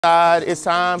It's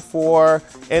time for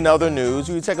In Other News.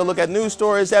 We take a look at news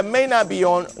stories that may not be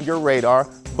on your radar,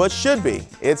 but should be.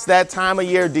 It's that time of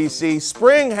year, DC.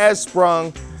 Spring has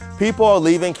sprung. People are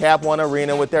leaving Cap One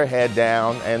Arena with their head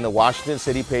down, and the Washington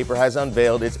City paper has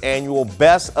unveiled its annual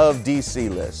Best of DC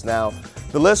list. Now,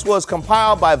 the list was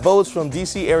compiled by votes from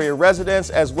DC area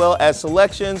residents as well as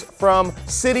selections from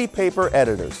city paper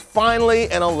editors. Finally,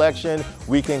 an election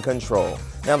we can control.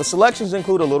 Now, the selections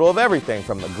include a little of everything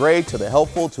from the great to the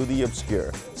helpful to the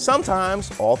obscure.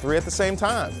 Sometimes all three at the same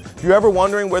time. If you're ever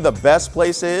wondering where the best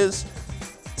place is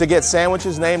to get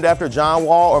sandwiches named after John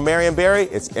Wall or Marion Barry,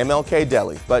 it's MLK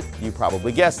Deli, but you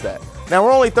probably guessed that. Now,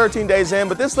 we're only 13 days in,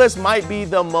 but this list might be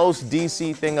the most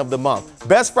DC thing of the month.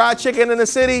 Best fried chicken in the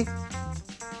city?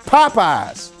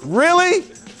 Popeyes. Really?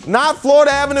 Not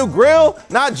Florida Avenue Grill,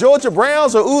 not Georgia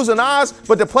Browns or Oohs and Ahs,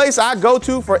 but the place I go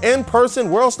to for in-person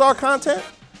World Star content?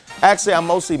 Actually, I'm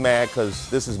mostly mad because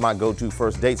this is my go-to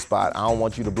first date spot. I don't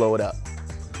want you to blow it up.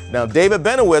 Now, David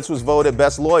Benowitz was voted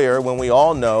best lawyer when we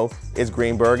all know it's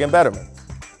Greenberg and Betterman.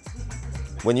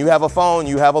 When you have a phone,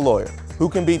 you have a lawyer. Who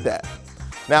can beat that?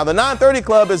 Now, the 930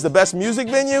 Club is the best music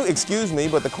venue, excuse me,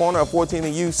 but the corner of 14th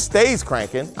and U stays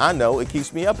cranking. I know, it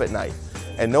keeps me up at night.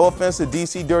 And no offense to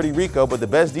DC Dirty Rico, but the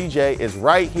best DJ is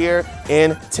right here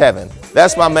in Tevin.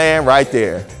 That's my man right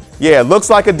there. Yeah, looks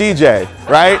like a DJ,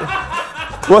 right?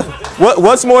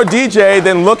 What's more DJ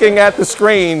than looking at the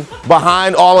screen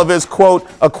behind all of his, quote,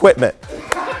 equipment?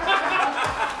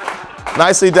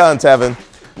 Nicely done, Tevin.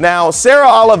 Now, Sarah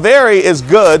Oliveri is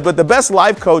good, but the best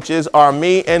life coaches are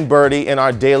me and Birdie in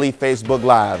our daily Facebook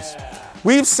Lives.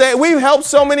 We've helped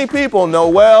so many people.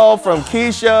 Noelle, from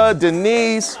Keisha,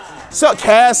 Denise, so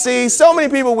Cassie, so many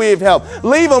people we've helped.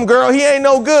 Leave him, girl, he ain't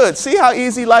no good. See how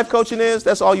easy life coaching is?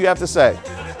 That's all you have to say.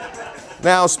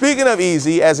 Now, speaking of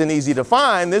easy, as in easy to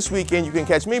find, this weekend you can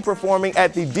catch me performing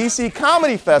at the DC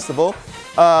Comedy Festival.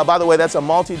 By the way, that's a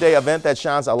multi-day event that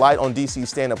shines a light on DC's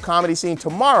stand-up comedy scene.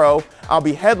 Tomorrow, I'll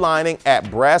be headlining at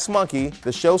Brass Monkey.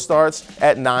 The show starts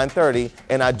at 9:30,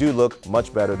 and I do look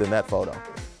much better than that photo.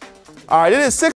 All right, it is 6